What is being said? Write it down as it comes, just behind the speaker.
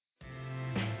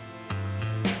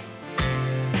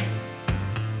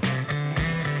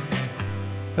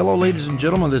Hello, ladies and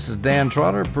gentlemen. This is Dan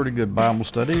Trotter, Pretty Good Bible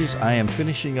Studies. I am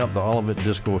finishing up the Olivet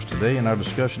Discourse today in our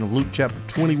discussion of Luke chapter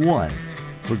 21.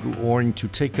 We're going to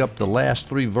take up the last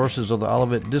three verses of the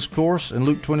Olivet Discourse in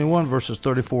Luke 21, verses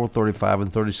 34, 35,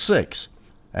 and 36.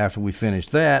 After we finish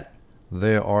that,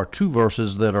 there are two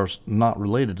verses that are not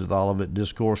related to the Olivet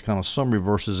Discourse, kind of summary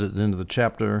verses at the end of the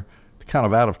chapter, kind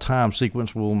of out of time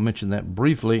sequence. We'll mention that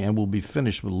briefly, and we'll be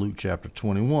finished with Luke chapter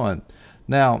 21.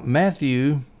 Now,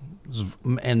 Matthew,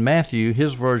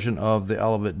 his version of the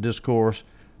Olivet Discourse,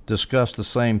 discussed the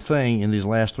same thing in these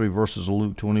last three verses of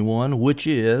Luke 21, which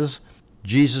is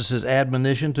Jesus'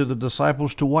 admonition to the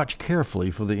disciples to watch carefully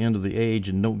for the end of the age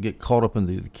and don't get caught up in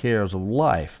the cares of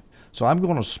life. So I'm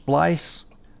going to splice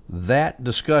that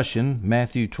discussion,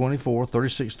 Matthew 24,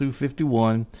 36 through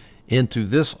 51, into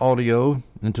this audio,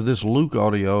 into this Luke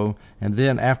audio, and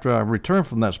then after I return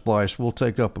from that splice, we'll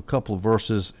take up a couple of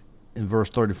verses in verse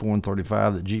 34 and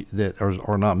 35 that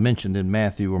are not mentioned in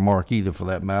Matthew or Mark either, for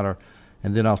that matter,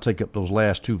 and then I'll take up those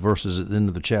last two verses at the end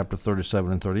of the chapter,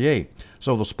 37 and 38.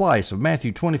 So the splice of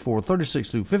Matthew 24, 36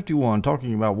 through 51,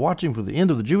 talking about watching for the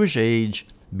end of the Jewish age,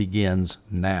 begins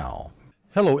now.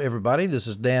 Hello, everybody. This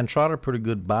is Dan Trotter, Pretty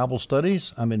Good Bible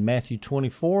Studies. I'm in Matthew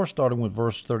 24, starting with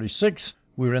verse 36.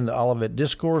 We're in the Olivet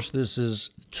Discourse. This is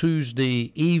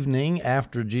Tuesday evening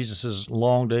after Jesus'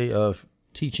 long day of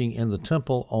teaching in the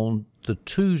temple on the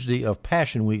Tuesday of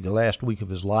Passion Week, the last week of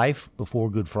his life before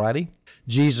Good Friday.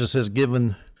 Jesus has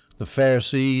given the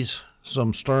Pharisees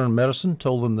some stern medicine,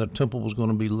 told them the temple was going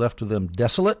to be left to them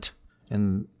desolate,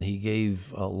 and he gave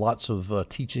lots of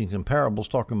teachings and parables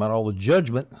talking about all the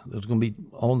judgment that was going to be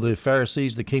on the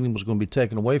Pharisees. The kingdom was going to be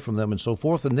taken away from them and so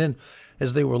forth. And then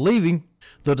as they were leaving,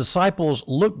 the disciples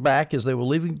looked back as they were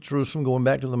leaving Jerusalem, going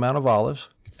back to the Mount of Olives,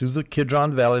 through the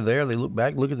Kidron Valley there. They looked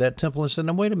back, look at that temple, and said,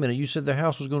 now wait a minute, you said their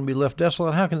house was going to be left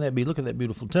desolate. How can that be? Look at that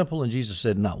beautiful temple. And Jesus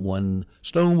said, not one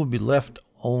stone would be left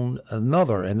on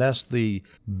another. And that's the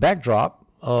backdrop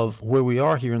of where we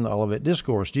are here in the Olivet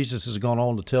Discourse. Jesus has gone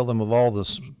on to tell them of all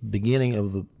the beginning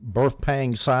of the birth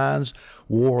pang signs,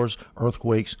 wars,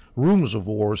 earthquakes, rumors of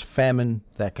wars, famine,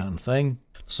 that kind of thing.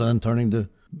 The sun turning to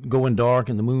going dark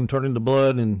and the moon turning to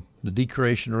blood and the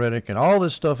decreation rhetoric and all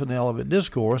this stuff in the Olivet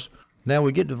Discourse. Now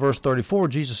we get to verse 34.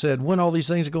 Jesus said, when all these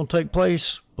things are going to take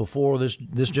place, before this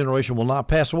generation will not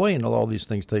pass away until all these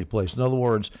things take place. In other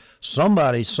words, some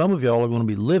of y'all are going to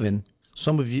be living,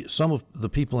 some of the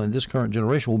people in this current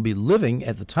generation will be living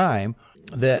at the time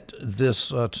that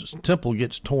this temple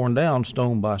gets torn down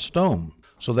stone by stone.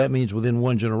 So that means within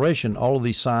one generation, all of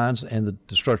these signs and the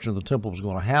destruction of the temple is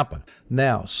going to happen.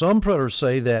 Now, some predators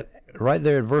say that right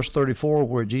there at verse 34,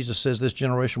 where Jesus says this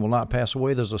generation will not pass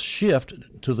away, there's a shift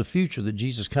to the future that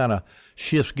Jesus kind of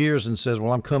shifts gears and says,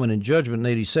 well, I'm coming in judgment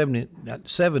in AD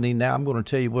 70. Now I'm going to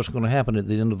tell you what's going to happen at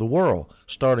the end of the world,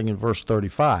 starting in verse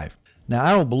 35. Now,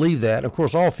 I don't believe that. Of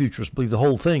course, all futurists believe the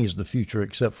whole thing is the future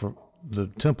except for the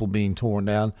temple being torn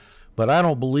down. But I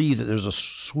don't believe that there's a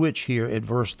switch here at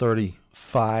verse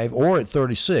 35 or at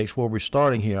 36 where we're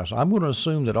starting here. So I'm going to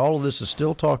assume that all of this is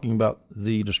still talking about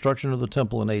the destruction of the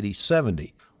temple in AD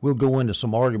 70. We'll go into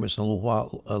some arguments in a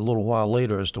little while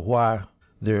later as to why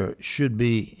there should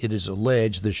be, it is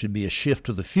alleged, there should be a shift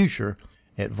to the future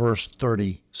at verse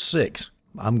 36.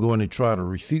 I'm going to try to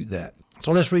refute that.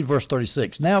 So let's read verse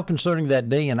 36. Now concerning that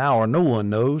day and hour no one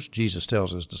knows, Jesus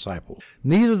tells his disciples,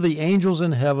 neither the angels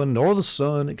in heaven nor the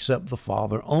Son except the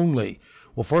Father only.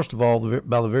 Well, first of all,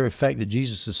 by the very fact that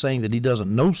Jesus is saying that he doesn't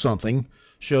know something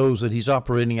shows that he's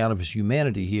operating out of his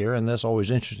humanity here, and that's always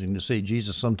interesting to see.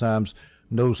 Jesus sometimes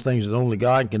knows things that only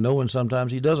God can know, and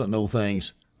sometimes he doesn't know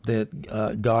things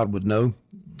that God would know.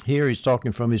 Here he's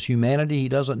talking from his humanity. He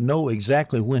doesn't know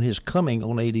exactly when his coming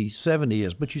on AD 70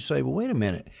 is. But you say, well, wait a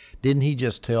minute. Didn't he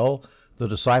just tell the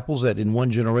disciples that in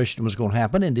one generation it was going to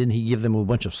happen? And didn't he give them a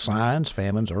bunch of signs,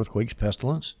 famines, earthquakes,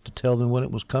 pestilence, to tell them when it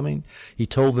was coming? He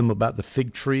told them about the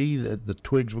fig tree, that the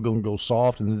twigs were going to go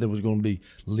soft and that there was going to be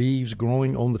leaves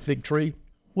growing on the fig tree.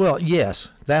 Well, yes,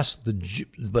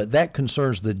 but that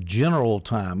concerns the general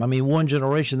time. I mean, one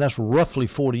generation, that's roughly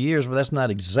 40 years, but that's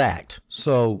not exact.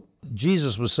 So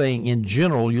Jesus was saying in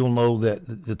general, you'll know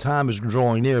that the time is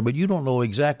drawing near, but you don't know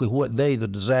exactly what day the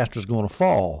disaster is going to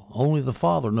fall. Only the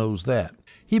Father knows that.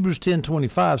 Hebrews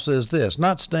 10:25 says this,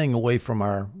 not staying away from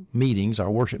our meetings,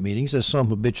 our worship meetings, as some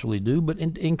habitually do, but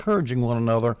encouraging one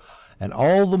another, and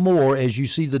all the more as you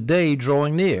see the day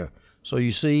drawing near. So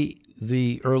you see,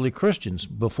 the early Christians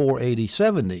before AD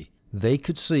 70, they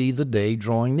could see the day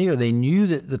drawing near. They knew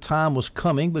that the time was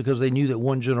coming because they knew that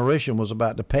one generation was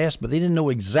about to pass, but they didn't know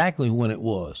exactly when it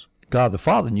was. God the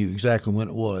Father knew exactly when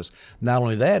it was. Not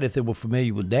only that, if they were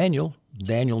familiar with Daniel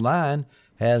 9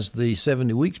 has the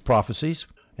 70 weeks prophecies,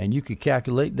 and you could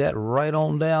calculate that right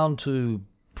on down to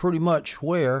pretty much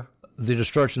where the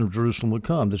destruction of Jerusalem would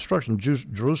come. The destruction of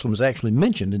Jerusalem is actually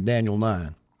mentioned in Daniel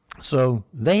 9. So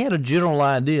they had a general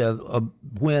idea of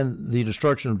when the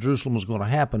destruction of Jerusalem was going to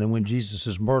happen and when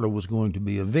Jesus' murder was going to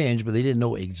be avenged, but they didn't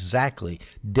know exactly.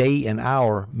 Day and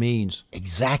hour means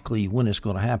exactly when it's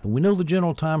going to happen. We know the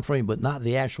general time frame, but not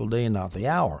the actual day and not the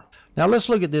hour. Now let's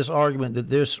look at this argument that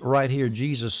this right here,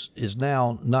 Jesus is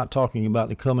now not talking about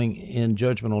the coming in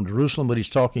judgment on Jerusalem, but he's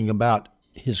talking about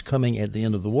his coming at the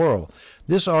end of the world.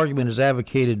 This argument is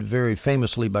advocated very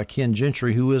famously by Ken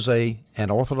Gentry, who is an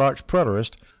Orthodox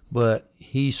preterist, but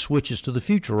he switches to the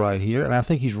future right here, and I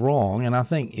think he's wrong. And I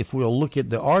think if we'll look at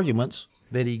the arguments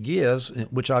that he gives,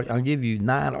 which I'll give you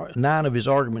nine of his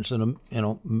arguments in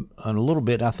a little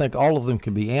bit, I think all of them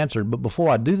can be answered. But before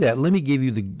I do that, let me give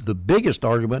you the biggest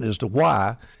argument as to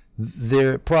why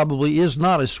there probably is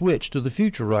not a switch to the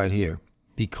future right here.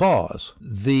 Because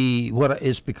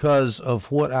because of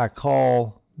what I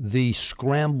call the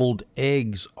scrambled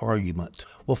eggs argument.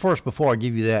 Well, first, before I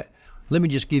give you that, let me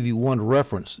just give you one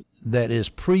reference that is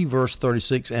pre-verse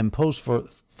 36 and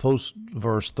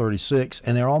post-verse 36,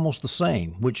 and they're almost the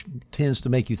same, which tends to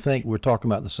make you think we're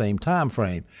talking about the same time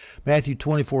frame. Matthew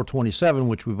 24:27,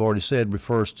 which we've already said,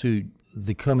 refers to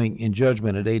the coming in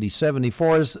judgment at AD 70.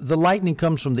 For as the lightning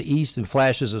comes from the east and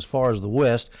flashes as far as the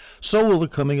west, so will the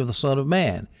coming of the Son of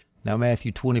Man. Now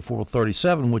Matthew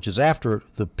 24:37, which is after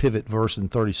the pivot verse in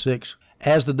 36,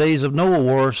 as the days of Noah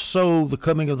were, so the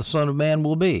coming of the Son of Man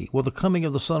will be. Well, the coming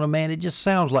of the Son of Man, it just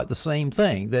sounds like the same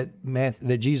thing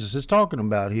that Jesus is talking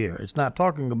about here. It's not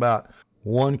talking about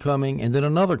one coming and then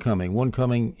another coming. One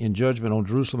coming in judgment on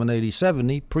Jerusalem in AD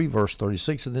 70, pre-verse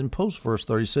 36, and then post-verse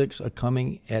 36, a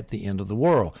coming at the end of the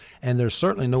world. And there's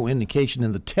certainly no indication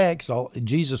in the text.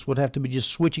 Jesus would have to be just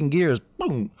switching gears,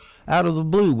 boom, out of the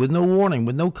blue, with no warning,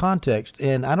 with no context.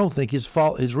 And I don't think his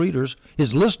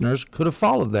listeners could have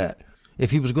followed that. If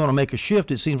he was going to make a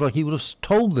shift, it seems like he would have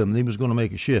told them that he was going to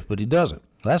make a shift, but he doesn't.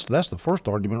 That's the first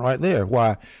argument right there,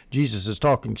 why Jesus is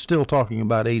still talking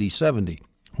about AD 70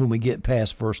 when we get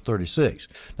past verse 36.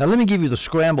 Now, let me give you the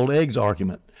scrambled eggs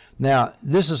argument. Now,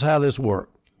 this is how this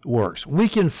works. We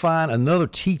can find another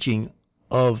teaching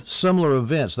of similar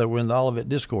events that were in the Olivet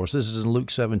Discourse. This is in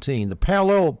Luke 17. The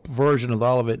parallel version of the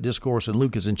Olivet Discourse in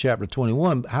Luke is in chapter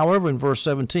 21. However, in verse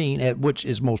 17, at which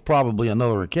is most probably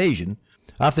another occasion,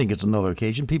 I think it's another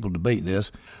occasion. People debate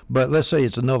this, but let's say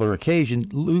it's another occasion.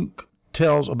 Luke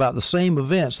tells about the same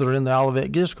events that are in the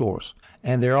Olivet Discourse,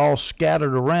 and they're all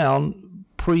scattered around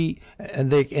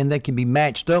and they can be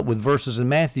matched up with verses in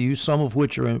Matthew, some of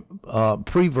which are in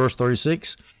pre-verse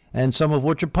 36, and some of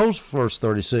which are post-verse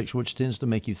 36, which tends to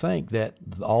make you think that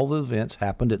all the events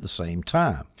happened at the same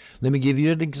time. Let me give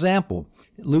you an example.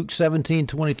 Luke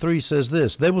 17:23 says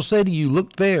this: they will say to you,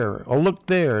 look there, or look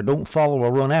there, don't follow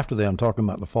or run after them, talking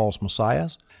about the false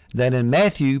messiahs. Then in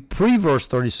Matthew, pre-verse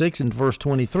 36 and verse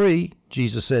 23,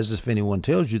 Jesus says, if anyone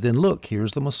tells you, then look,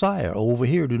 here's the Messiah. Over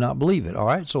here, do not believe it. All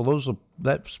right, so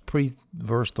that's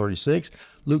pre-verse 36.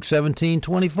 Luke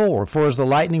 17:24, for as the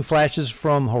lightning flashes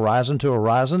from horizon to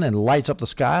horizon and lights up the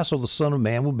sky, so the Son of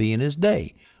Man will be in his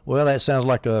day. Well, that sounds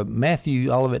like a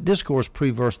Matthew Olivet Discourse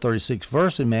pre-verse 36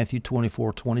 verse in Matthew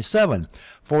 24:27.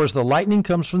 For as the lightning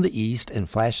comes from the east and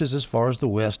flashes as far as the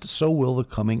west, so will the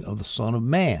coming of the Son of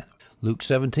Man. Luke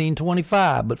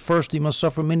 17:25, but first he must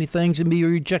suffer many things and be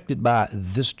rejected by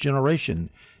this generation.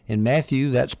 In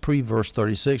Matthew, that's pre-verse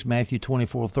 36. Matthew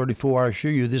 24:34, I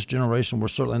assure you, this generation will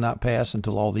certainly not pass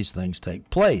until all these things take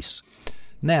place.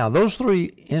 Now, those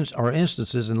three are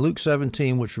instances in Luke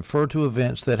 17 which refer to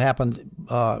events that happened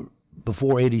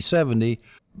before AD 70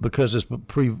 because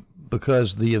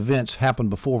the events happened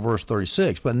before verse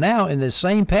 36. But now in the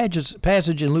same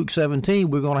passage in Luke 17,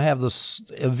 we're going to have the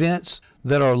events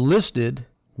that are listed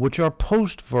which are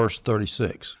post verse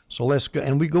 36. So let's go,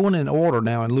 and we're going in order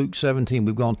now in Luke 17.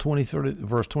 We've gone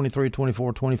verse 23,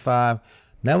 24, 25.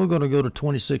 Now we're going to go to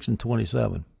 26 and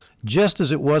 27. Just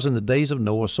as it was in the days of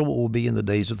Noah, so it will be in the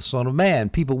days of the Son of Man.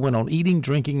 People went on eating,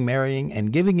 drinking, marrying,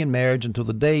 and giving in marriage until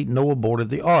the day Noah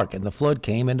boarded the ark, and the flood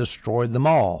came and destroyed them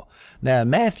all. Now in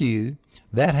Matthew,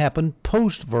 that happened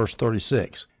post verse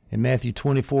 36. In Matthew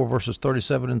 24, verses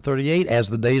 37 and 38, as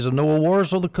the days of Noah were,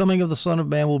 so the coming of the Son of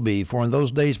Man will be. For in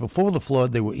those days before the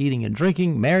flood, they were eating and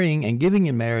drinking, marrying, and giving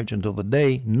in marriage until the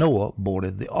day Noah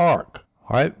boarded the ark.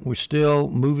 All right, we're still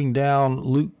moving down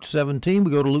Luke 17.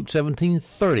 We go to Luke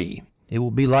 17:30. It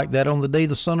will be like that on the day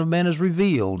the Son of Man is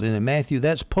revealed. And in Matthew,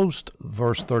 that's post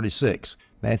verse 36.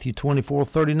 Matthew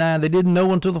 24:39, they didn't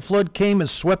know until the flood came and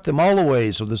swept them all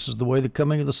away. So this is the way the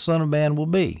coming of the Son of Man will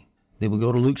be. Then we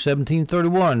go to Luke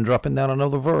 17:31, dropping down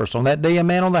another verse. On that day a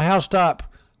man on the housetop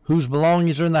whose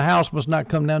belongings are in the house must not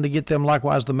come down to get them.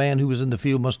 Likewise the man who was in the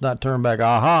field must not turn back.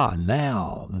 Aha,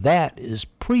 now that is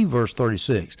pre-verse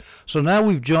 36. So now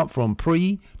we've jumped from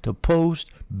pre to post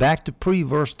back to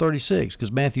pre-verse 36,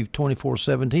 because Matthew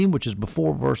 24:17, which is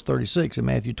before verse 36, and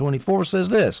Matthew 24 says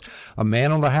this: a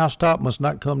man on the housetop must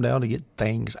not come down to get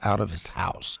things out of his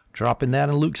house. Dropping that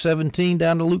in Luke 17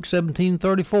 down to Luke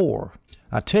 17:34.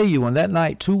 I tell you, on that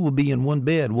night two will be in one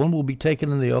bed, one will be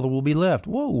taken and the other will be left.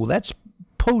 Whoa, that's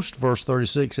post verse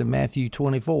 36 in Matthew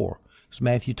 24. As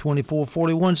Matthew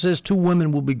 24:41 says, two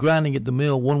women will be grinding at the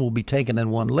mill, one will be taken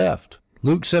and one left.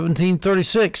 Luke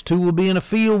 17:36, two will be in a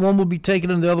field, one will be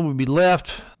taken and the other will be left.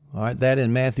 All right, that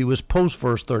in Matthew is post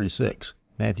verse 36.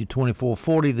 Matthew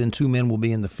 24:40, then two men will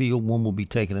be in the field, one will be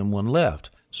taken and one left.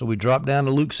 So we drop down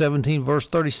to Luke 17 verse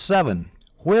 37.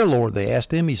 Where, Lord, they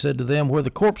asked him. He said to them, where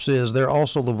the corpse is, there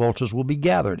also the vultures will be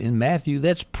gathered. In Matthew,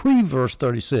 that's pre-verse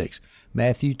 36.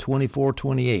 Matthew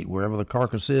 24:28, wherever the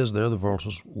carcass is, there the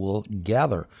vultures will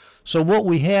gather. So what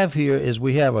we have here is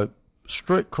we have a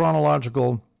strict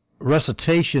chronological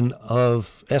recitation of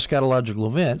eschatological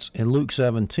events in Luke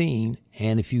 17,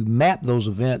 and if you map those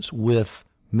events with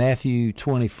Matthew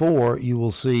 24, you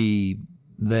will see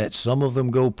that some of them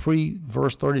go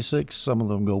pre-verse 36, some of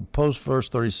them go post-verse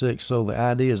 36, so the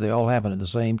idea is they all happen at the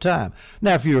same time.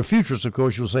 Now, if you're a futurist, of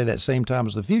course, you'll say that same time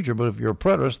as the future, but if you're a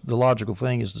preterist, the logical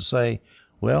thing is to say,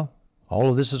 well, all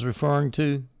of this is referring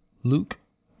to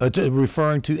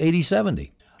referring to AD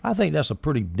 70. I think that's a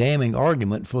pretty damning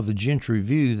argument for the Gentry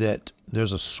view that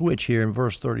there's a switch here in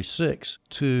verse 36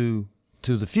 to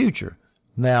the future.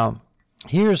 Now,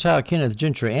 here's how Kenneth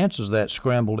Gentry answers that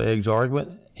scrambled eggs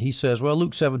argument. He says, well,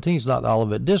 Luke 17 is not the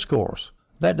Olivet Discourse.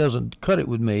 That doesn't cut it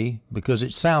with me because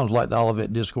it sounds like the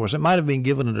Olivet Discourse. It might have been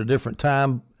given at a different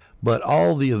time, but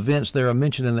all the events there are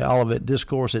mentioned in the Olivet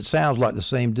Discourse. It sounds like the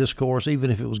same discourse,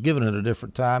 even if it was given at a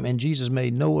different time. And Jesus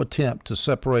made no attempt to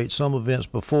separate some events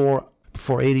before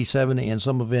AD 70 and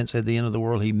some events at the end of the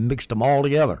world. He mixed them all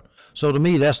together. So to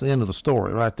me, that's the end of the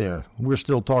story right there. We're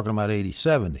still talking about AD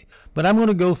 70. But I'm going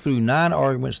to go through 9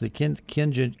 arguments that Ken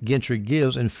Gentry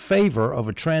gives in favor of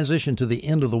a transition to the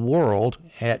end of the world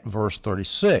at verse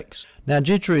 36. Now,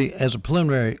 Gentry, as a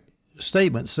preliminary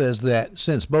statement, says that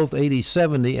since both AD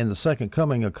 70 and the second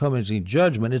coming are coming in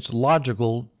judgment, it's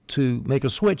logical to make a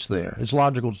switch there. It's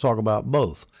logical to talk about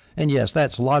both. And yes,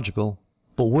 that's logical,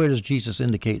 but where does Jesus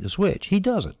indicate the switch? He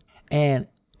doesn't. And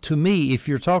to me, if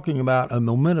you're talking about a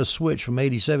momentous switch from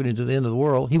AD 70 to the end of the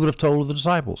world, he would have told the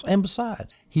disciples. And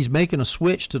besides, he's making a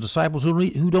switch to disciples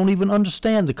who don't even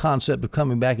understand the concept of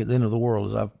coming back at the end of the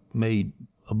world, as I've made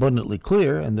abundantly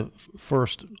clear in the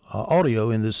first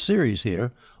audio in this series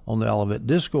here on the Olivet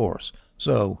Discourse.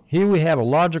 So here we have a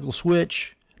logical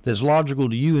switch that's logical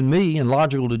to you and me and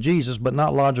logical to Jesus, but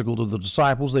not logical to the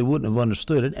disciples. They wouldn't have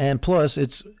understood it. And plus,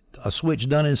 it's a switch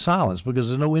done in silence because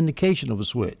there's no indication of a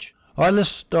switch. All right, let's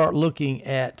start looking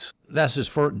at, that's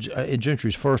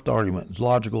Gentry's first argument. It's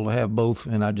logical to have both,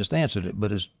 and I just answered it,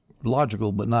 but it's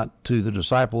logical, but not to the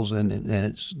disciples, and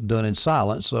it's done in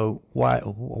silence, so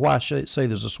why say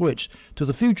there's a switch to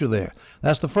the future there?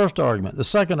 That's the first argument. The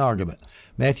second argument,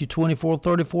 Matthew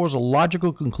 24:34 is a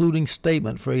logical concluding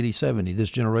statement for AD 70. This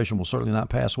generation will certainly not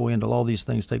pass away until all these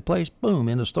things take place. Boom,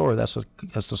 end of story. That's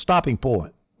the stopping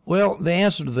point. Well, the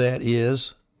answer to that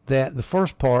is that the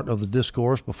first part of the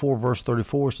discourse before verse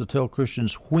 34 is to tell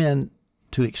Christians when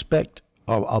to expect,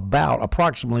 about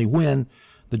approximately when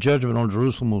the judgment on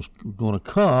Jerusalem was going to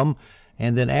come,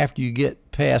 and then after you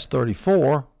get past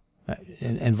 34,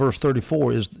 and verse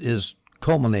 34 is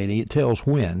culminating, it tells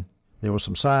when. There were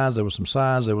some signs,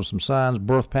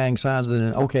 birth pang signs,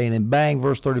 and then bang,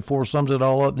 verse 34 sums it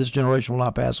all up. This generation will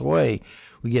not pass away.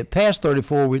 We get past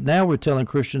 34, now we're telling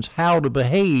Christians how to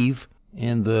behave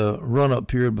in the run-up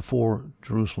period before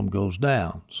Jerusalem goes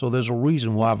down. So there's a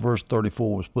reason why verse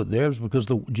 34 was put there. It's because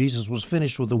Jesus was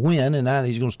finished with the when, and now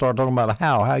he's going to start talking about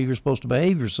how you're supposed to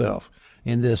behave yourself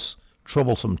in this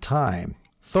troublesome time.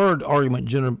 Third argument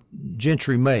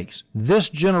Gentry makes. This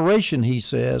generation, he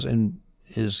says, and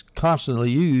is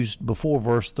constantly used before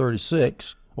verse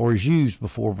 36, or is used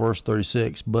before verse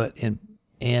 36, but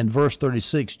in verse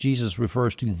 36, Jesus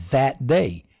refers to that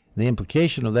day. The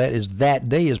implication of that is that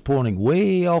day is pointing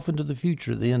way off into the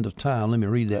future at the end of time. Let me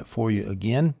read that for you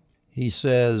again. He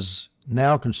says,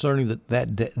 now concerning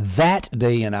that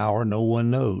day and hour no one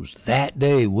knows. That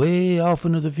day way off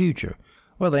into the future.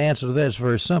 Well, the answer to that is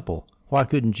very simple. Why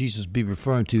couldn't Jesus be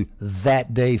referring to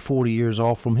that day 40 years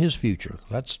off from his future?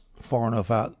 That's far enough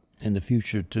out in the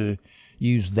future to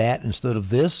use that instead of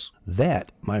this,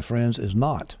 that, my friends, is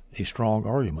not a strong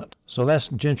argument. So that's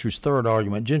Gentry's third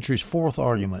argument. Gentry's fourth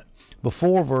argument.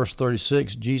 Before verse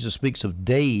 36, Jesus speaks of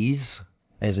days,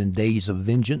 as in days of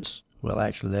vengeance. Well,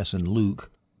 actually, that's in Luke.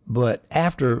 But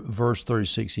after verse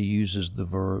 36, he uses the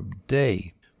verb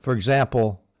day. For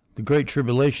example, the Great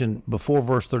Tribulation before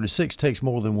verse 36 takes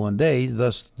more than one day.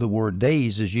 Thus, the word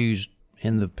days is used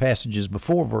in the passages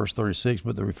before verse 36,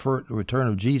 but the return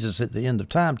of Jesus at the end of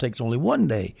time takes only one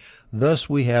day. Thus,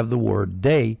 we have the word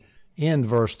day in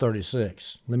verse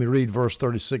 36. Let me read verse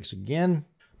 36 again.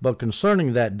 But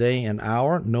concerning that day and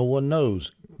hour, no one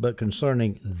knows. But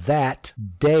concerning that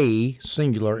day,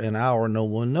 singular, and hour, no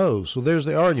one knows. So there's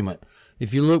the argument.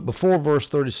 If you look before verse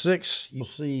 36, you'll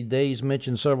see days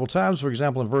mentioned several times. For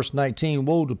example, in verse 19,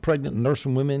 woe to pregnant and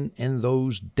nursing women in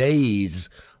those days.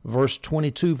 Verse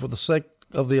 22, for the sake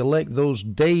of the elect, those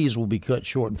days will be cut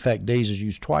short. In fact, days is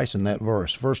used twice in that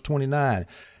verse. Verse 29,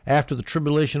 after the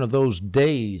tribulation of those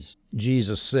days,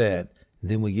 Jesus said.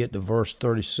 Then we get to verse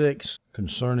 36,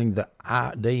 concerning the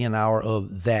day and hour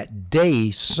of that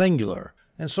day, singular.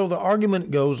 And so the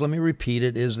argument goes, let me repeat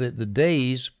it, is that the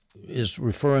days is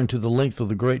referring to the length of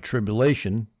the Great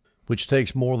Tribulation, which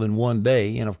takes more than one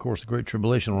day. And, of course, the Great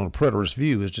Tribulation on a preterist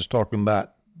view is just talking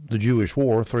about the Jewish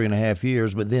war, 3.5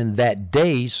 years. But then that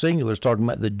day, singular, is talking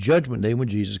about the judgment day when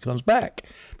Jesus comes back.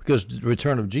 Because the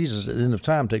return of Jesus at the end of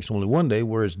time takes only one day,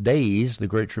 whereas days, the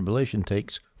Great Tribulation,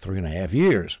 takes 3.5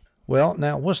 years. Well,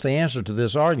 now, what's the answer to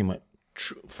this argument?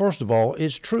 First of all,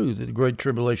 it's true that the Great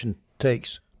Tribulation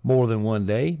takes more than one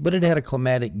day, but it had a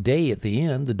climatic day at the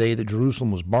end, the day that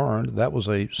Jerusalem was burned. That was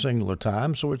a singular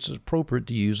time, so it's appropriate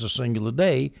to use a singular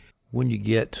day when you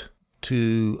get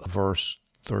to verse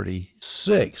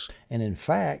 36. And in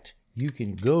fact, you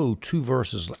can go 2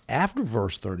 verses after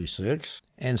verse 36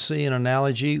 and see an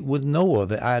analogy with Noah,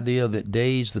 the idea that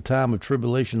days, the time of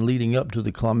tribulation leading up to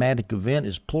the climatic event,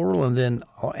 is plural, and then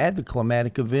at the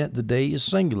climatic event, the day is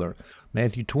singular.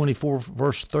 Matthew 24,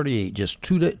 verse 38, just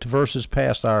 2 verses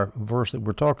past our verse that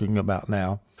we're talking about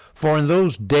now. For in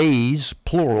those days,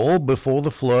 plural, before the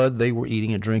flood, they were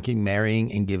eating and drinking,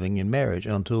 marrying and giving in marriage,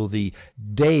 until the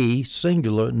day,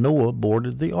 singular, Noah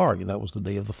boarded the ark. And that was the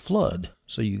day of the flood.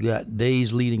 So you got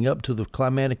days leading up to the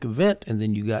climatic event, and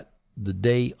then you got the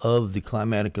day of the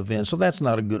climatic event. So that's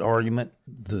not a good argument.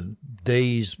 The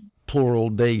days, plural,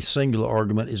 day, singular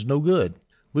argument is no good.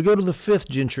 We go to the fifth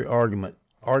Gentry argument,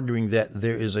 arguing that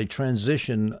there is a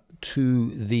transition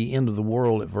to the end of the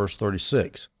world at verse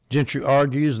 36. Gentry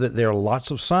argues that there are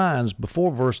lots of signs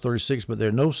before verse 36, but there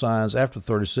are no signs after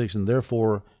 36, and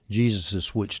therefore Jesus has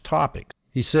switched topics.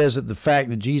 He says that the fact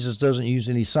that Jesus doesn't use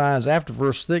any signs after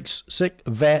verse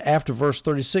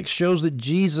 36 shows that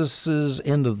Jesus'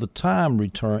 end of time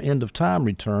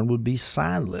return would be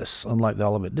signless, unlike the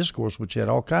Olivet Discourse, which had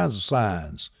all kinds of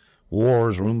signs: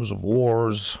 wars, rumors of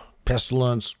wars,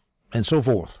 pestilence, and so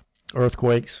forth,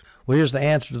 earthquakes. Well, here's the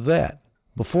answer to that.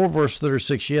 Before verse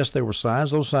 36, yes, there were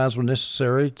signs. Those signs were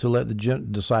necessary to let the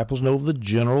disciples know of the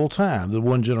general time, the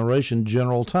one generation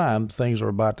general time. Things are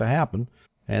about to happen,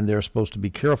 and they're supposed to be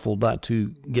careful not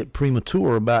to get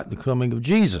premature about the coming of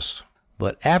Jesus.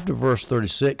 But after verse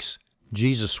 36,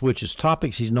 Jesus switches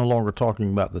topics. He's no longer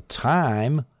talking about the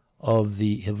time of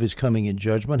his coming in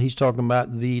judgment. He's talking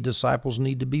about the disciples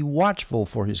need to be watchful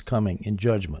for his coming in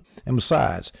judgment. And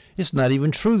besides, it's not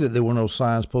even true that there were no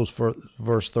signs post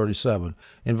verse 37.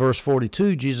 In verse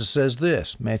 42, Jesus says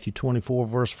this, Matthew 24,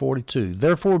 verse 42,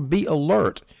 therefore be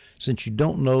alert, since you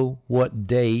don't know what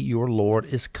day your Lord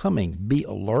is coming. Be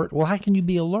alert. Well, how can you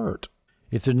be alert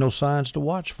if there's no signs to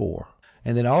watch for?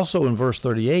 And then also in verse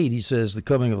 38, he says the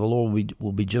coming of the Lord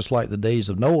will be just like the days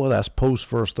of Noah. That's post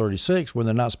verse 36, where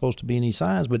there are not supposed to be any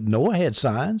signs. But Noah had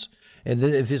signs. And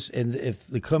then if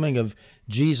the coming of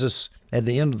Jesus at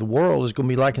the end of the world is going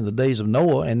to be like in the days of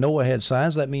Noah, and Noah had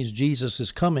signs, that means Jesus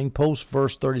is coming post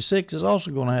verse 36 is also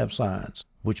going to have signs,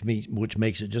 which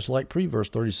makes it just like pre-verse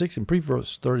 36. And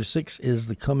pre-verse 36 is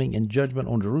the coming in judgment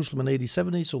on Jerusalem in AD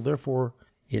 70. So therefore,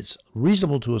 it's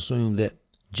reasonable to assume that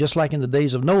just like in the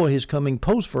days of Noah, his coming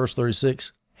post verse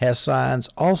 36 has signs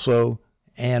also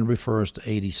and refers to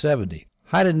AD 70.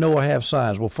 How did Noah have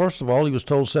signs? Well, first of all, he was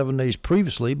told 7 days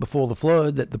previously, before the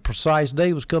flood, that the precise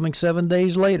day was coming 7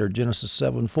 days later, Genesis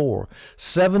 7:4.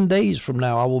 7 days from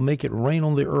now I will make it rain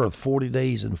on the earth 40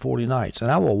 days and 40 nights,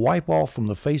 and I will wipe off from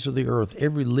the face of the earth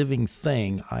every living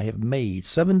thing I have made.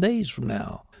 7 days from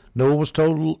now. Noah was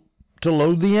told to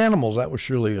load the animals. That was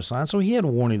surely a sign. So he had a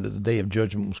warning that the day of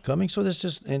judgment was coming. So that's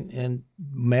just, and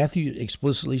Matthew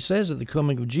explicitly says that the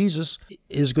coming of Jesus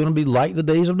is going to be like the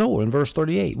days of Noah in verse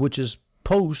 38, which is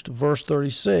post verse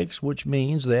 36, which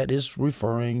means that it's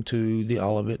referring to the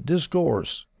Olivet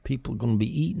Discourse. People are going to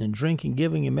be eating and drinking,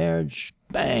 giving in marriage,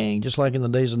 bang, just like in the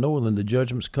days of Noah, and the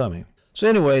judgment's coming. So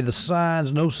anyway, the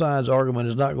signs, no signs argument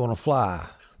is not going to fly.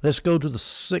 Let's go to the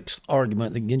sixth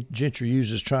argument that Gentry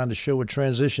uses trying to show a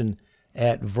transition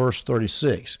at verse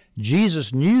 36.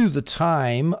 Jesus knew the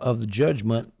time of the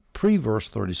judgment pre-verse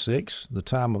 36, the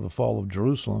time of the fall of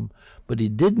Jerusalem, but he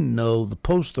didn't know the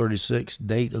post-36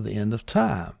 date of the end of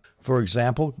time. For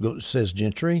example, says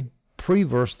Gentry,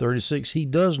 pre-verse 36, he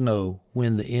does know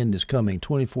when the end is coming.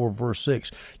 24 verse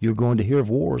 6, you're going to hear of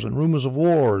wars and rumors of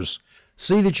wars.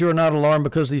 See that you are not alarmed,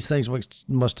 because these things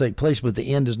must take place, but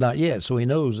the end is not yet. So he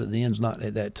knows that the end's not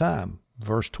at that time.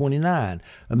 Verse 29,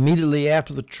 immediately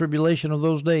after the tribulation of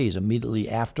those days, immediately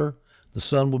after, the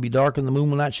sun will be darkened, the moon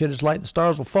will not shed its light, the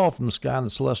stars will fall from the sky, and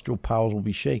the celestial powers will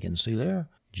be shaken. See there?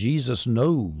 Jesus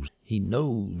knows. He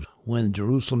knows when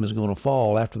Jerusalem is going to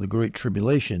fall after the great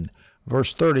tribulation.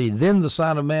 Verse 30, then the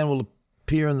sign of man will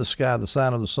appear in the sky, the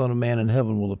sign of the Son of Man in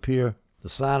heaven will appear. The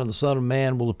sign of the Son of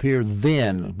Man will appear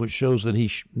then, which shows that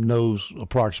he knows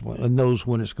approximately, knows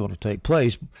when it's going to take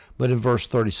place. But in verse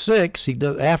 36,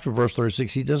 after verse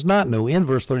 36, he does not know. In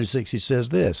verse 36, he says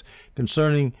this,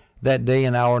 concerning that day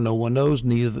and hour no one knows,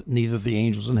 neither the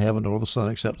angels in heaven nor the Son,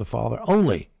 except the Father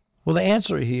only. Well, the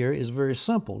answer here is very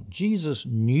simple. Jesus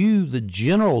knew the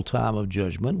general time of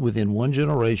judgment within one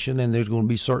generation, and there's going to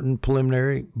be certain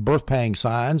preliminary birth pang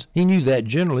signs. He knew that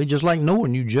generally, just like Noah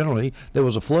knew generally there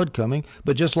was a flood coming.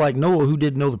 But just like Noah, who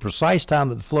didn't know the precise time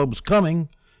that the flood was coming,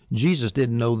 Jesus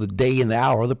didn't know the day and the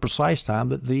hour, the precise time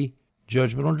that the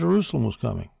judgment on Jerusalem was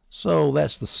coming. So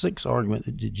that's the sixth argument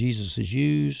that Jesus has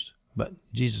used. But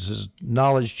Jesus'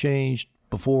 knowledge changed.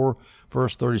 Before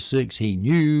verse 36, he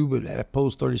knew, but at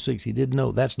post 36, he didn't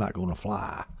know. That's not going to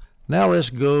fly. Now let's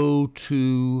go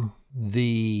to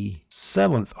the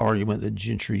seventh argument that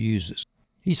Gentry uses.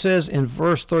 He says in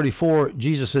verse 34,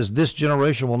 Jesus says, this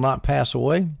generation will not pass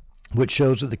away, which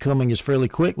shows that the coming is fairly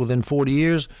quick, within 40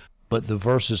 years. But the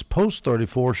verses post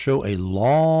 34 show a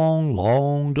long,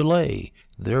 long delay.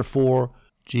 Therefore,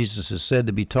 Jesus is said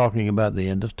to be talking about the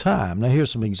end of time. Now,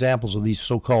 here's some examples of these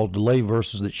so-called delay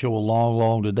verses that show a long,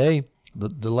 long delay.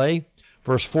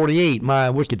 Verse 48,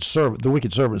 the wicked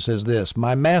servant says this,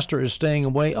 my master is staying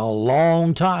away a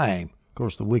long time. Of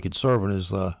course, the wicked servant is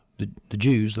the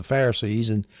Jews, the Pharisees,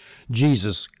 and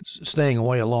Jesus staying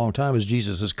away a long time as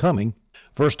Jesus is coming.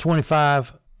 Verse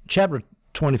 25, chapter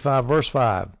 25, verse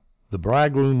 5, the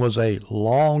bridegroom was a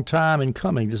long time in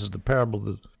coming. This is the parable of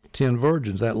the 10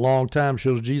 virgins. That long time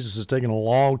shows Jesus is taking a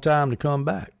long time to come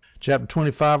back. Chapter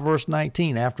 25, verse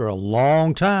 19, after a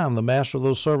long time, the master of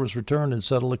those servants returned and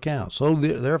settled accounts. So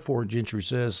therefore, Gentry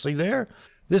says, see there,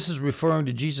 this is referring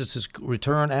to Jesus'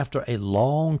 return after a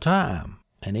long time.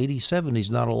 And 70 is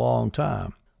not a long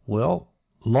time. Well,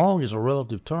 long is a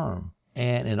relative term.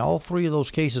 And in all three of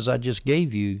those cases I just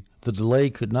gave you, the delay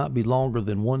could not be longer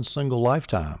than one single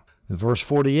lifetime. In verse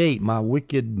 48, the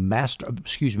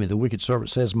wicked servant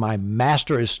says, my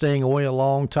master is staying away a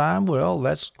long time. Well,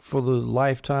 that's for the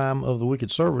lifetime of the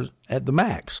wicked servant at the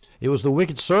max. It was the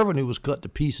wicked servant who was cut to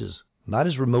pieces, not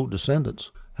his remote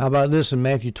descendants. How about this in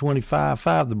Matthew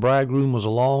 25:5? The bridegroom was a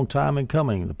long time in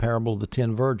coming, the parable of the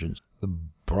 10 virgins. It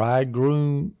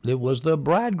was the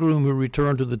bridegroom who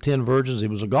returned to the 10 virgins. He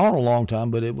was gone a long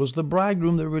time, but it was the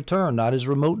bridegroom that returned, not his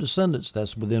remote descendants.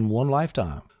 That's within one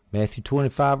lifetime. Matthew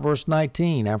 25, verse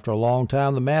 19, after a long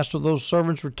time, the master of those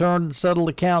servants returned and settled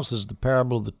accounts. This is the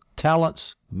parable of the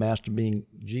talents, the master being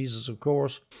Jesus, of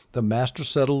course. The master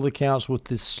settled accounts with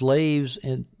the slaves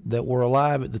that were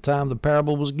alive at the time the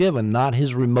parable was given, not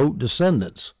his remote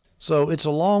descendants. So it's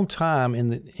a long time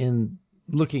in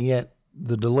looking at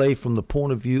the delay from the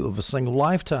point of view of a single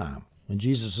lifetime. And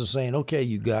Jesus is saying, okay,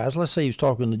 you guys, let's say he was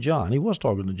talking to John. He was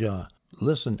talking to John.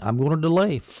 Listen, I'm going to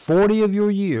delay 40 of your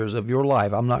years of your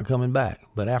life. I'm not coming back.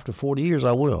 But after 40 years,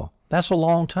 I will. That's a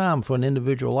long time for an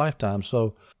individual lifetime.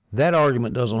 So that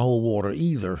argument doesn't hold water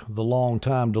either, the long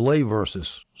time delay versus.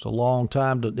 It's a long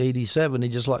time to 80, 70,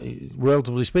 just like,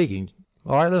 relatively speaking.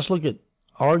 All right, let's look at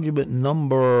argument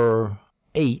number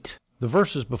 8. The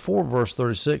verses before verse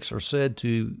 36 are said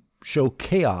to show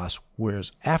chaos,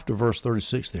 whereas after verse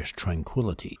 36, there's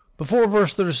tranquility. Before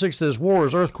verse 36, there's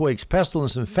wars, earthquakes,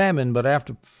 pestilence, and famine, but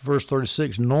after verse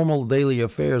 36, normal daily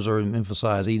affairs are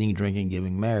emphasized, eating, drinking,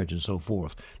 giving, marriage, and so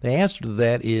forth. The answer to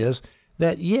that is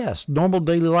that, yes, normal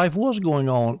daily life was going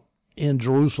on in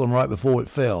Jerusalem right before it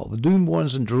fell. The doomed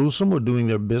ones in Jerusalem were doing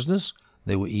their business.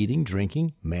 They were eating,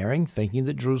 drinking, marrying, thinking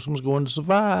that Jerusalem was going to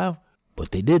survive,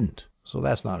 but they didn't. So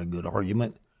that's not a good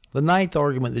argument. The ninth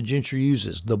argument that Gentry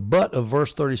uses, the but of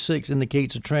verse 36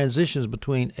 indicates a transition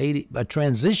between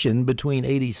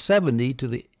 80-70 to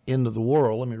the end of the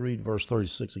world. Let me read verse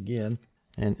 36 again,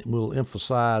 and we'll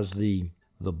emphasize the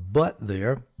but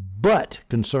there. But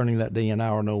concerning that day and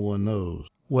hour no one knows.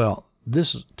 Well,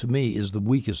 this to me is the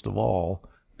weakest of all,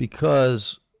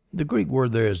 because the Greek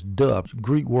word there is duh.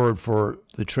 Greek word for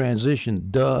the transition,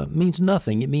 duh, means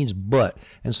nothing. It means but.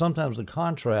 And sometimes the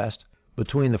contrast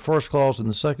between the first clause and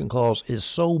the second clause is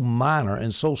so minor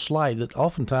and so slight that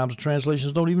oftentimes the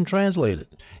translations don't even translate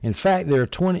it. In fact,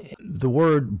 the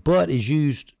word but is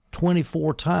used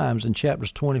 24 times in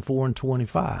chapters 24 and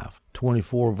 25.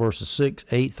 24 verses 6,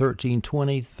 8, 13,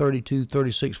 20, 32,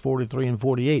 36, 43, and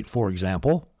 48, for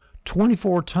example.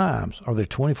 24 times. Are there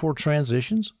 24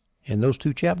 transitions in those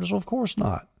two chapters? Of course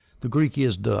not. The Greek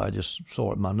is duh. I just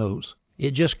saw it in my notes.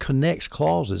 It just connects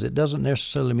clauses. It doesn't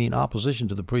necessarily mean opposition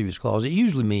to the previous clause. It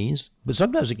usually means, but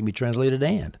sometimes it can be translated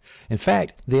and. In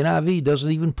fact, the NIV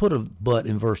doesn't even put a but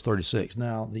in verse 36.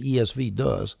 Now, the ESV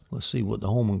does. Let's see what the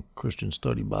Holman Christian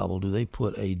Study Bible, do they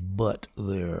put a but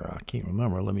there? I can't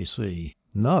remember. Let me see.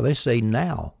 No, they say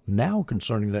now. Now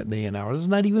concerning that day and hour. There's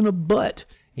not even a but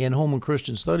in Holman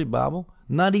Christian Study Bible.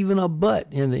 Not even a but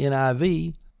in the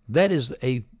NIV. That is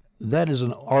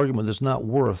an argument that's not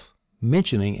worth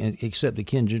mentioning, except that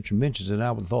Ken Gentry mentions it.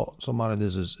 I would have thought somebody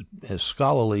that's as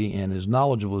scholarly and as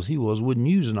knowledgeable as he was wouldn't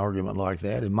use an argument like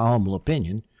that, in my humble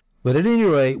opinion. But at any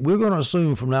rate, we're going to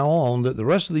assume from now on that the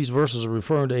rest of these verses are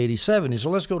referring to 80-70. So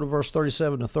let's go to verse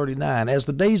 37 to 39. As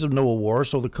the days of Noah were,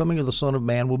 so the coming of the Son of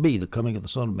Man will be, the coming of the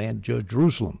Son of Man to judge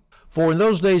Jerusalem. For in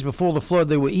those days before the flood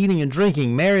they were eating and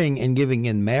drinking, marrying and giving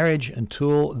in marriage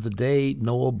until the day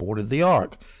Noah boarded the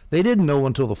ark. They didn't know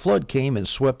until the flood came and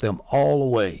swept them all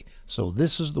away. So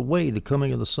this is the way the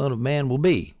coming of the Son of Man will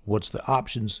be. What's the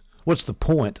options? What's the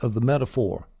point of the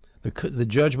metaphor? The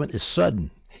judgment is sudden.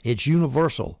 It's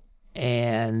universal.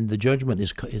 And the judgment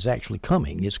is actually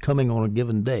coming. It's coming on a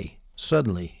given day.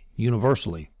 Suddenly,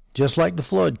 universally. Just like the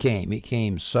flood came. It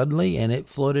came suddenly and it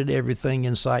flooded everything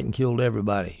in sight and killed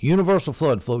everybody. Universal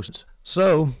flood, folks.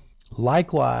 So,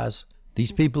 likewise,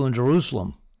 these people in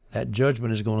Jerusalem, that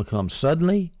judgment is going to come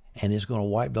suddenly, and it's going to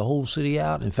wipe the whole city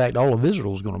out. In fact, all of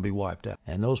Israel is going to be wiped out.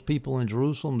 And those people in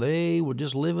Jerusalem, they were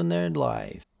just living their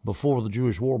life. Before the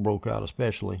Jewish war broke out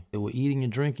especially. They were eating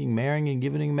and drinking, marrying and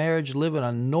giving in marriage, living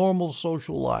a normal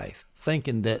social life,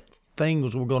 thinking that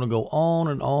things were going to go on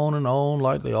and on and on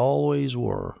like they always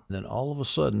were. Then all of a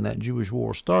sudden that Jewish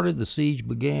war started, the siege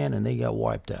began, and they got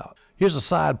wiped out. Here's a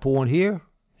side point here.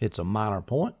 It's a minor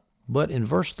point. But in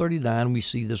verse 39 we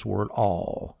see this word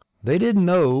all. They didn't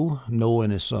know, Noah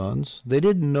and his sons. They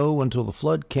didn't know until the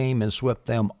flood came and swept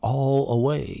them all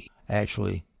away.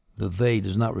 Actually, the they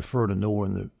does not refer to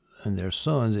Noah and their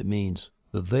sons. It means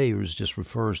the they just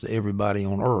refers to everybody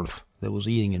on earth that was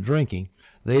eating and drinking.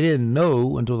 They didn't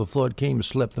know until the flood came and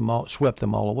swept them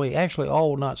all away. Actually,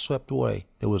 all were not swept away.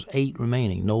 There was 8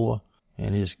 remaining, Noah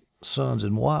and his sons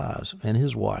and wives and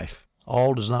his wife.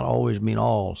 All does not always mean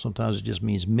all. Sometimes it just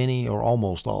means many or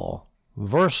almost all.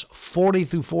 Verse 40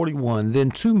 through 41,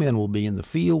 then 2 men will be in the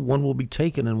field, one will be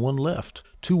taken and one left.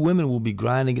 2 women will be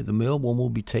grinding at the mill, one will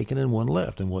be taken and one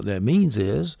left. And what that means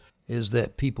is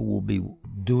that people will be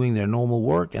doing their normal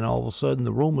work, and all of a sudden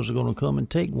the Romans are going to come and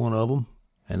take one of them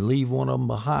and leave one of them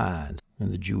behind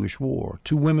in the Jewish war.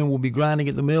 2 women will be grinding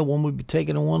at the mill, one will be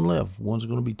taken and one left. One's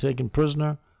going to be taken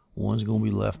prisoner, one's going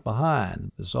to be left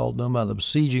behind. It's all done by the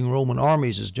besieging Roman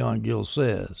armies, as John Gill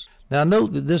says. Now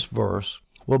note that this verse,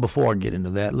 well, before I get into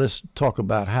that, let's talk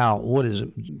about what is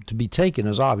to be taken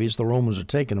is obvious. The Romans are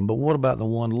taking them, but what about the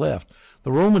one left?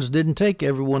 The Romans didn't take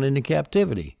everyone into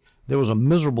captivity. There was a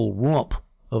miserable rump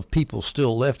of people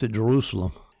still left at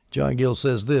Jerusalem. John Gill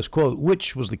says this, quote,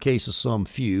 which was the case of some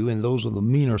few, and those of the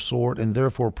meaner sort, and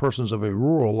therefore persons of a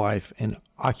rural life and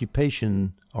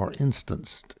occupation are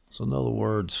instanced. So in other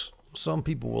words, some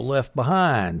people were left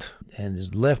behind,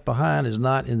 and left behind is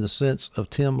not in the sense of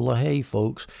Tim LaHaye,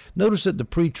 folks. Notice that the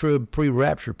pre-trib,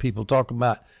 pre-rapture people talk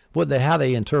about how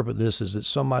they interpret this is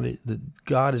that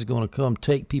God is going to come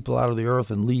take people out of the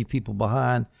earth and leave people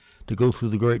behind to go through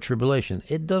the Great Tribulation.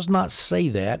 It does not say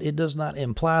that, it does not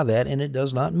imply that, and it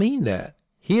does not mean that.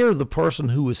 Here, the person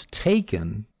who is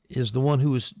taken is the one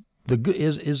who is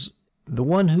the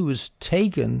one who is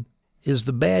taken is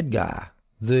the bad guy.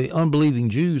 The unbelieving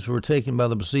Jews who are taken by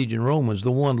the besieging Romans.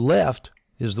 The one left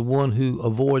is the one who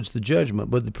avoids the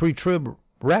judgment. But the pre-trib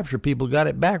rapture people got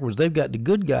it backwards. They've got the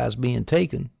good guys being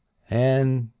taken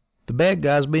and the bad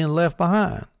guys being left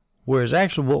behind. Whereas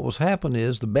actually what was happening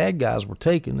is the bad guys were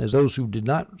taken, as those who did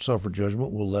not suffer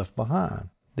judgment were left behind.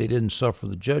 they didn't suffer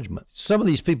the judgment. Some of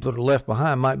these people that are left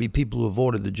behind might be people who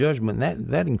avoided the judgment, and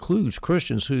that includes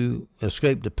Christians who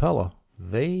escaped the Pella.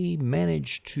 They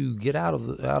managed to get out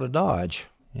of Dodge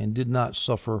and did not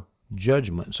suffer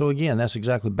judgment. So again, that's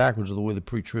exactly backwards of the way the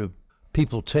pre-trib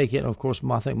people take it. Of course,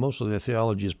 I think most of their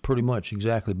theology is pretty much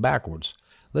exactly backwards.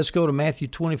 Let's go to Matthew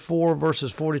 24,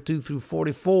 verses 42 through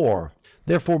 44.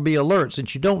 Therefore be alert,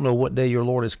 since you don't know what day your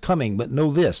Lord is coming. But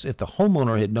know this, if the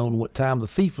homeowner had known what time the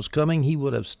thief was coming, he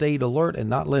would have stayed alert and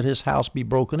not let his house be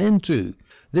broken into.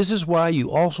 This is why you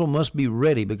also must be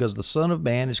ready, because the Son of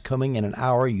Man is coming in an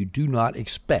hour you do not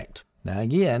expect. Now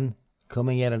again,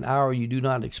 coming at an hour you do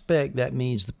not expect, that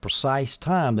means the precise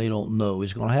time they don't know.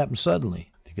 It's going to happen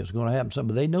suddenly. Because it's going to happen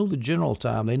suddenly. But they know the general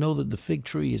time. They know that the fig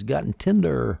tree has gotten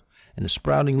tender, and the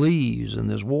sprouting leaves, and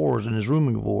there's wars, and there's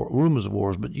rumors of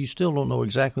wars, but you still don't know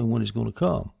exactly when he's going to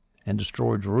come and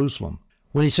destroy Jerusalem.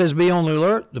 When he says be on the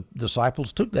alert, the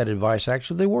disciples took that advice.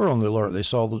 Actually, they were on the alert. They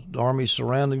saw the armies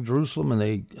surrounding Jerusalem, and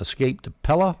they escaped to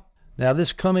Pella. Now,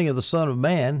 this coming of the Son of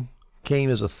Man came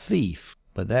as a thief,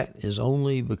 but that is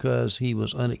only because he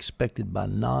was unexpected by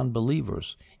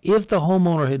non-believers. If the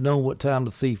homeowner had known what time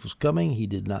the thief was coming, he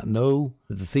did not know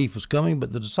that the thief was coming,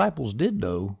 but the disciples did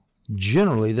know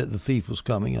generally that the thief was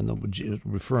coming, and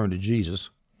referring to Jesus.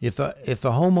 If the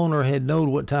homeowner had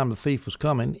known what time the thief was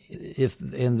coming,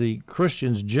 and the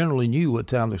Christians generally knew what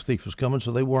time the thief was coming,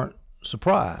 so they weren't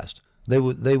surprised. They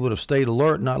would have stayed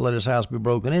alert, not let his house be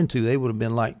broken into. They would have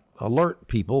been like alert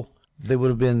people. They would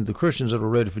have been the Christians that were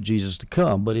ready for Jesus to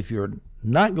come. But if you're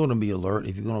not going to be alert,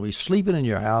 if you're going to be sleeping in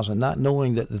your house and not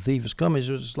knowing that the thief is coming,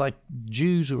 it's like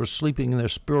Jews who are sleeping in their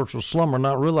spiritual slumber,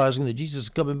 not realizing that Jesus is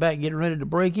coming back, getting ready to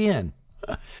break in.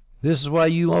 This is why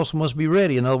you also must be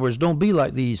ready. In other words, don't be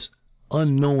like these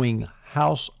unknowing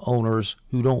house owners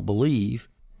who don't believe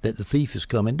that the thief is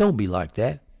coming. Don't be like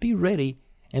that. Be ready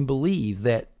and believe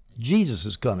that Jesus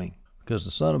is coming, because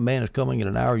the Son of Man is coming in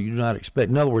an hour you do not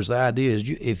expect. In other words, the idea is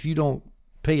if you don't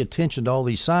pay attention to all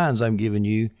these signs I'm giving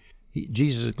you,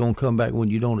 Jesus is going to come back when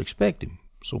you don't expect him.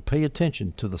 So pay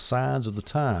attention to the signs of the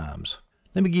times.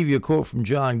 Let me give you a quote from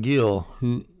John Gill,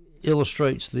 who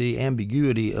illustrates the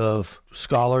ambiguity of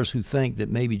scholars who think that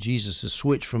maybe Jesus has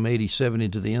switched from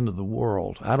 80-70 to the end of the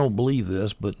world. I don't believe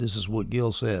this, but this is what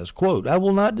Gill says. Quote, I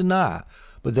will not deny,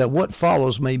 but that what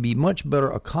follows may be much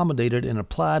better accommodated and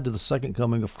applied to the second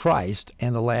coming of Christ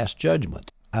and the last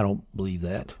judgment. I don't believe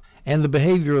that. And the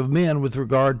behavior of men with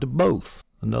regard to both.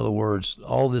 In other words,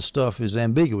 all this stuff is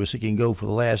ambiguous. It can go for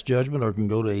the last judgment or it can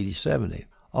go to 80-70.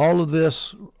 All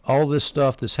this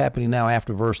stuff that's happening now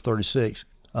after verse 36,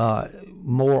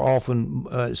 more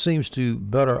often seems to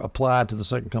better apply to the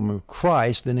second coming of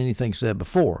Christ than anything said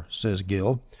before, says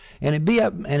Gill. And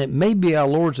it may be our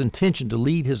Lord's intention to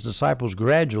lead his disciples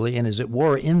gradually and, as it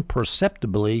were,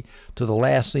 imperceptibly to the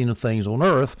last scene of things on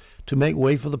earth, to make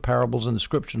way for the parables and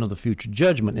description of the future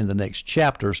judgment in the next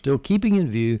chapter, still keeping in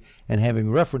view and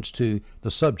having reference to the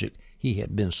subject he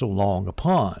had been so long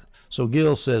upon. So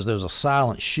Gill says there's a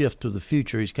silent shift to the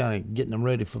future. He's kind of getting them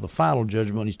ready for the final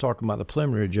judgment. He's talking about the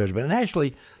preliminary judgment. And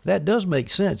actually, that does make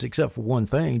sense, except for one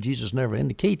thing. Jesus never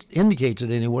indicates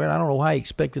it anywhere. And I don't know how he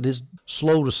expected his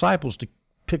slow disciples to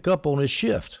pick up on his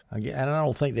shift. And I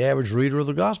don't think the average reader of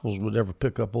the Gospels would ever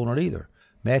pick up on it either.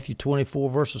 Matthew 24,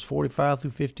 verses 45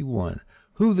 through 51.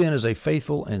 Who then is a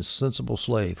faithful and sensible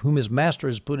slave, whom his master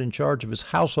has put in charge of his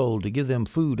household to give them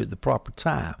food at the proper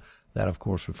time? That, of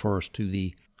course, refers to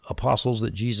the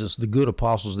the good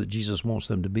apostles that Jesus wants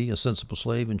them to be, a sensible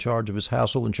slave in charge of his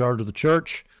household, in charge of the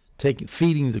church,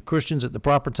 feeding the Christians at the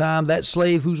proper time. That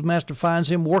slave whose master finds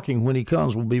him working when he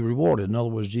comes will be rewarded. In other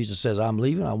words, Jesus says, I'm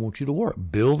leaving, I want you to work.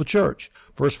 Build the church.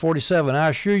 Verse 47, I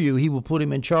assure you, he will put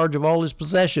him in charge of all his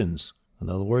possessions. In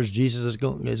other words, Jesus is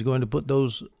going to put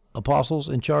those apostles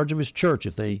in charge of his church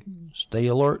if they stay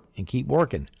alert and keep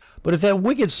working. But if that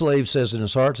wicked slave says in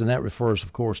his heart, and that refers,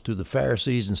 of course, to the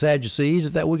Pharisees and Sadducees,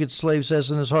 if that wicked slave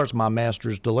says in his heart, my master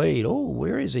is delayed, oh,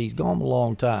 where is he? He's gone a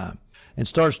long time, and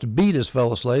starts to beat his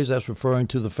fellow slaves, that's referring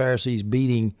to the Pharisees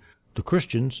beating the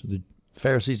Christians, the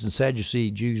Pharisees and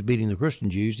Sadducee Jews beating the Christian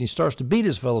Jews, and he starts to beat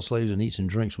his fellow slaves and eats and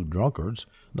drinks with drunkards.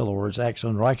 In other words, acts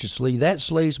unrighteously. That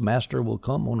slave's master will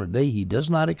come on a day he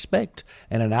does not expect,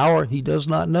 and an hour he does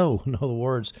not know. In other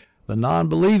words, the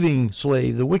non-believing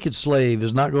slave, the wicked slave,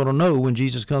 is not going to know when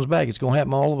Jesus comes back. It's going to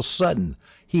happen all of a sudden.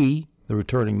 He, the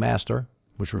returning master,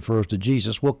 which refers to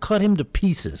Jesus, will cut him to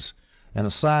pieces and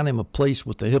assign him a place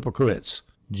with the hypocrites.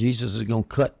 Jesus is going to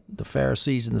cut the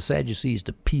Pharisees and the Sadducees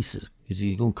to pieces because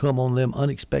he's going to come on them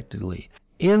unexpectedly.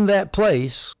 In that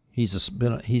place, Jesus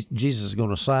is going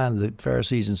to assign the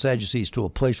Pharisees and Sadducees to a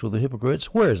place with the hypocrites.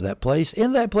 Where is that place?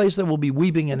 In that place there will be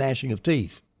weeping and gnashing of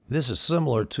teeth. This is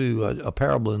similar to a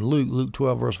parable in Luke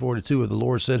 12, verse 42, where the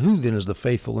Lord said, "Who then is the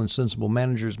faithful and sensible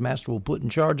manager his master will put in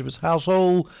charge of his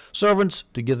household servants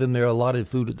to give them their allotted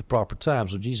food at the proper time?"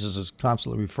 So Jesus is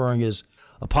constantly referring his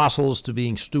apostles to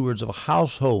being stewards of a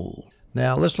household.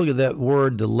 Now, let's look at that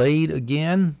word delayed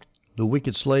again. The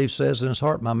wicked slave says in his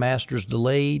heart, "My master's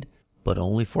delayed," but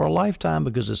only for a lifetime,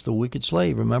 because it's the wicked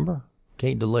slave, remember?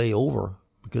 Can't delay over,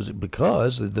 because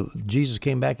Jesus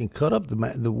came back and cut up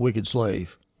the wicked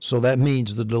slave. So that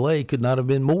means the delay could not have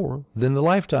been more than the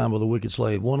lifetime of the wicked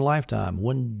slave. One lifetime,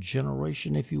 one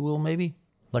generation, if you will, maybe,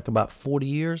 like about 40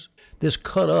 years. This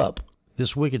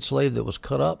wicked slave that was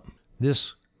cut up,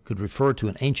 this could refer to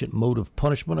an ancient mode of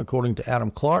punishment according to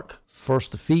Adam Clarke.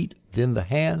 First the feet, then the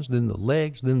hands, then the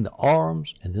legs, then the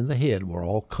arms, and then the head were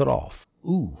all cut off.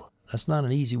 Ooh, that's not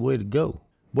an easy way to go.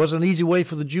 It wasn't an easy way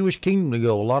for the Jewish kingdom to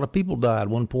go. A lot of people died,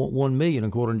 1.1 million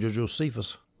according to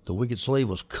Josephus. The wicked slave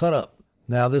was cut up.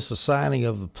 Now, this assigning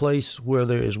of the place where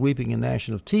there is weeping and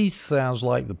gnashing of teeth sounds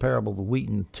like the parable of the wheat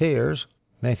and tares.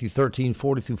 Matthew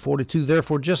 13:40-42.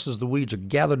 Therefore, just as the weeds are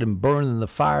gathered and burned in the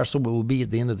fire, so it will be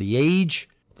at the end of the age.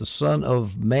 The Son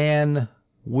of Man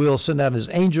will send out his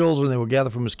angels, and they will gather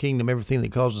from his kingdom everything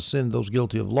that causes sin, those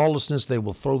guilty of lawlessness. They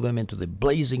will throw them into the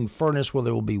blazing furnace where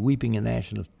there will be weeping and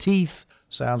gnashing of teeth.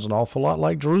 Sounds an awful lot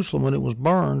like Jerusalem when it was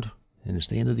burned. And it's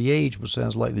the end of the age, which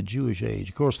sounds like the Jewish age.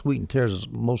 Of course, the wheat and tares is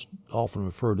most often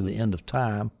referred to the end of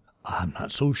time. I'm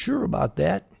not so sure about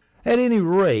that. At any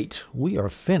rate, we are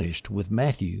finished with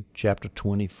Matthew chapter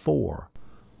 24.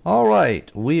 All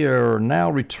right, we are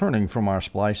now returning from our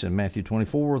splice in Matthew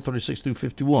 24, 36 through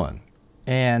 51.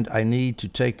 And I need to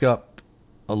discuss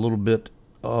a little bit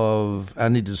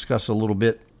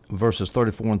verses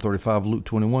 34 and 35 of Luke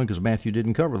 21, because Matthew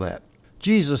didn't cover that.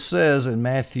 Jesus says in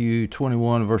Matthew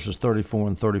 21, verses 34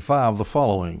 and 35, the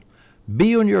following: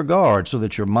 "Be on your guard so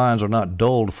that your minds are not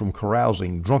dulled from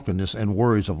carousing, drunkenness, and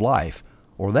worries of life,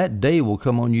 or that day will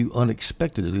come on you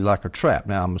unexpectedly like a trap."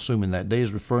 Now, I'm assuming that day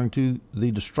is referring to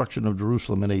the destruction of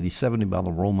Jerusalem in AD 70 by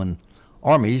the Roman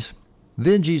armies.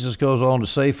 Then Jesus goes on to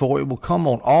say, "For it will come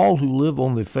on all who live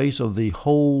on the face of the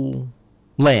whole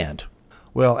land."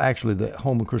 Well, actually, the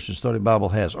Holman Christian Study Bible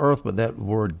has earth, but that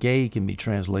word gay can be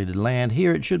translated land.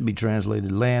 Here, it should be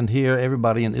translated land. Here,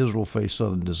 everybody in Israel faced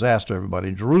sudden disaster. Everybody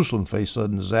in Jerusalem faced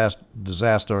sudden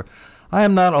disaster. I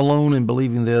am not alone in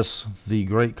believing this. The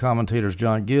great commentator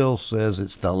John Gill says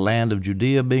it's the land of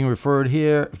Judea being referred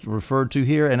to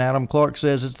here, and Adam Clarke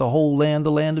says it's the whole land,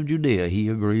 the land of Judea. He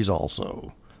agrees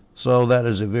also. So that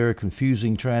is a very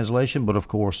confusing translation, but of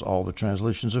course all the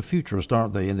translations are futurist,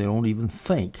 aren't they? And they don't even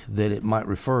think that it might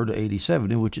refer to AD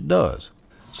 70, which it does.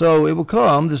 So it will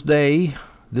come that day.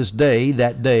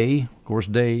 Of course,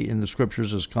 day in the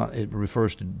scriptures, it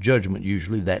refers to judgment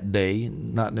usually, that day,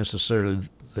 not necessarily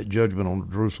the judgment on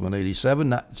Jerusalem in AD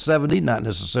 70, not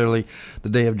necessarily the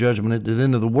day of judgment at the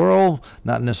end of the world,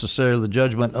 not necessarily the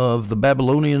judgment of the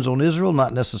Babylonians on Israel,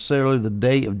 not necessarily the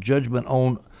day of judgment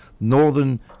on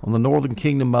the northern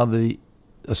kingdom by the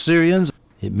Assyrians.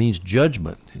 It means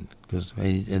judgment,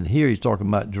 and here he's talking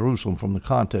about Jerusalem from the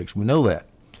context. We know that.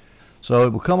 So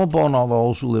it will come upon all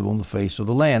those who live on the face of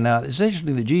the land. Now, it's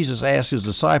interesting that Jesus asked his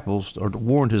disciples, or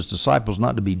warned his disciples,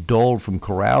 not to be dulled from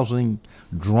carousing,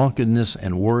 drunkenness,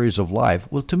 and worries of life.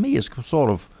 Well, to me, it's sort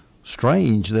of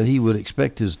strange that he would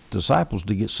expect his disciples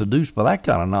to get seduced by that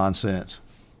kind of nonsense.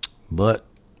 But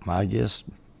I guess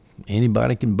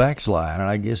anybody can backslide, and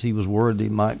I guess he was worried he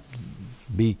might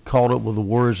be caught up with the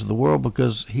worries of the world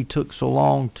because he took so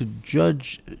long to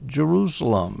judge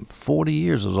Jerusalem. 40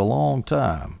 years is a long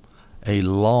time. A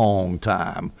long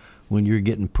time when you're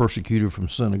getting persecuted from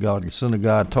synagogue to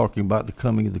synagogue, talking about the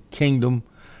coming of the kingdom.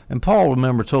 And Paul,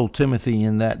 remember, told Timothy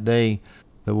in that day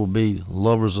there will be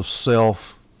lovers of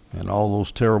self and all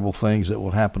those terrible things that will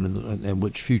happen, in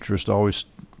which futurists always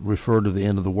refer to the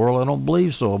end of the world. I don't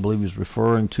believe so. I believe he's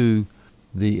referring to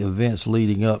the events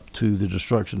leading up to the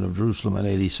destruction of Jerusalem in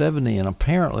AD 70, and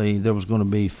apparently there was going to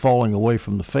be falling away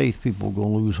from the faith. People were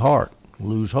going to lose heart,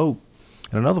 lose hope.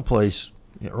 In another place,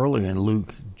 earlier in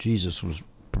Luke, Jesus was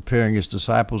preparing his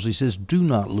disciples. He says, "Do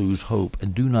not lose hope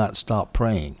and do not stop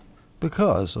praying,"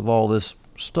 because of all this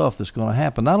stuff that's going to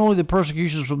happen. Not only the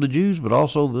persecutions from the Jews, but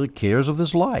also the cares of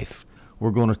this life. We're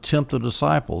going to tempt the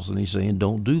disciples, and he's saying,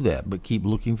 don't do that, but keep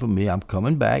looking for me. I'm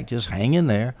coming back. Just hang in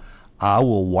there. I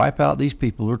will wipe out these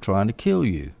people who are trying to kill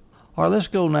you. All right, let's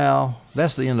go now.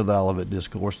 That's the end of the Olivet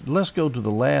Discourse. Let's go to the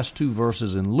last two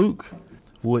verses in Luke,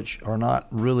 which are not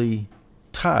really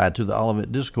tied to the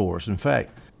Olivet Discourse. In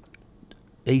fact,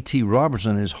 A.T.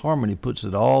 Robertson in his Harmony puts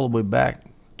it all the way back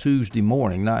Tuesday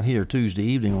morning, not here Tuesday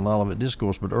evening on the Olivet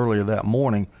Discourse, but earlier that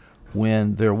morning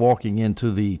when they're walking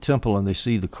into the temple and they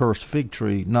see the cursed fig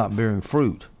tree not bearing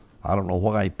fruit. I don't know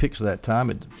why he picks that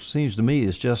time. It seems to me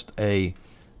it's just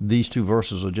these two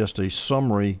verses are just a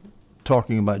summary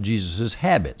talking about Jesus'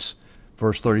 habits.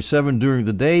 Verse 37, during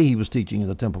the day he was teaching in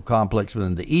the temple complex, but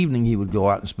in the evening he would go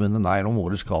out and spend the night on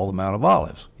what is called the Mount of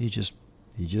Olives. He's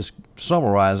just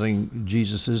summarizing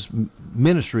Jesus'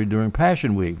 ministry during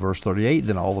Passion Week. Verse 38,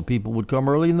 then all the people would come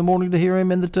early in the morning to hear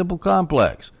him in the temple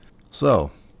complex. So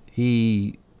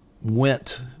he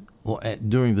went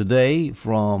during the day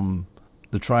from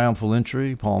the triumphal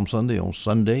entry, Palm Sunday, on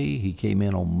Sunday. He came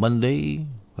in on Monday.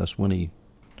 That's when he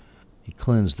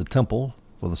cleansed the temple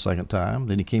for the second time.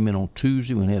 Then he came in on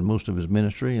Tuesday when he had most of his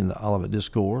ministry in the Olivet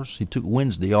Discourse. He took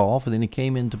Wednesday off, and then he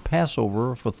came into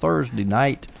Passover for Thursday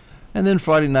night. And then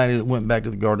Friday night he went back to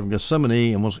the Garden of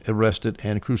Gethsemane and was arrested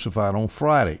and crucified on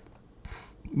Friday.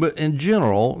 But in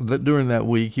general, during that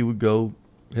week, he would go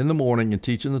in the morning and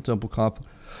teach in the temple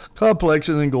complex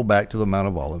and then go back to the Mount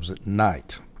of Olives at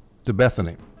night to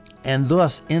Bethany. And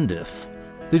thus endeth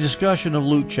the discussion of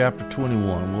Luke chapter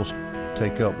 21. We'll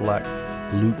take up like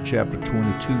Luke chapter 22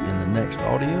 in the next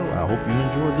audio. I hope you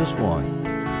enjoyed this one.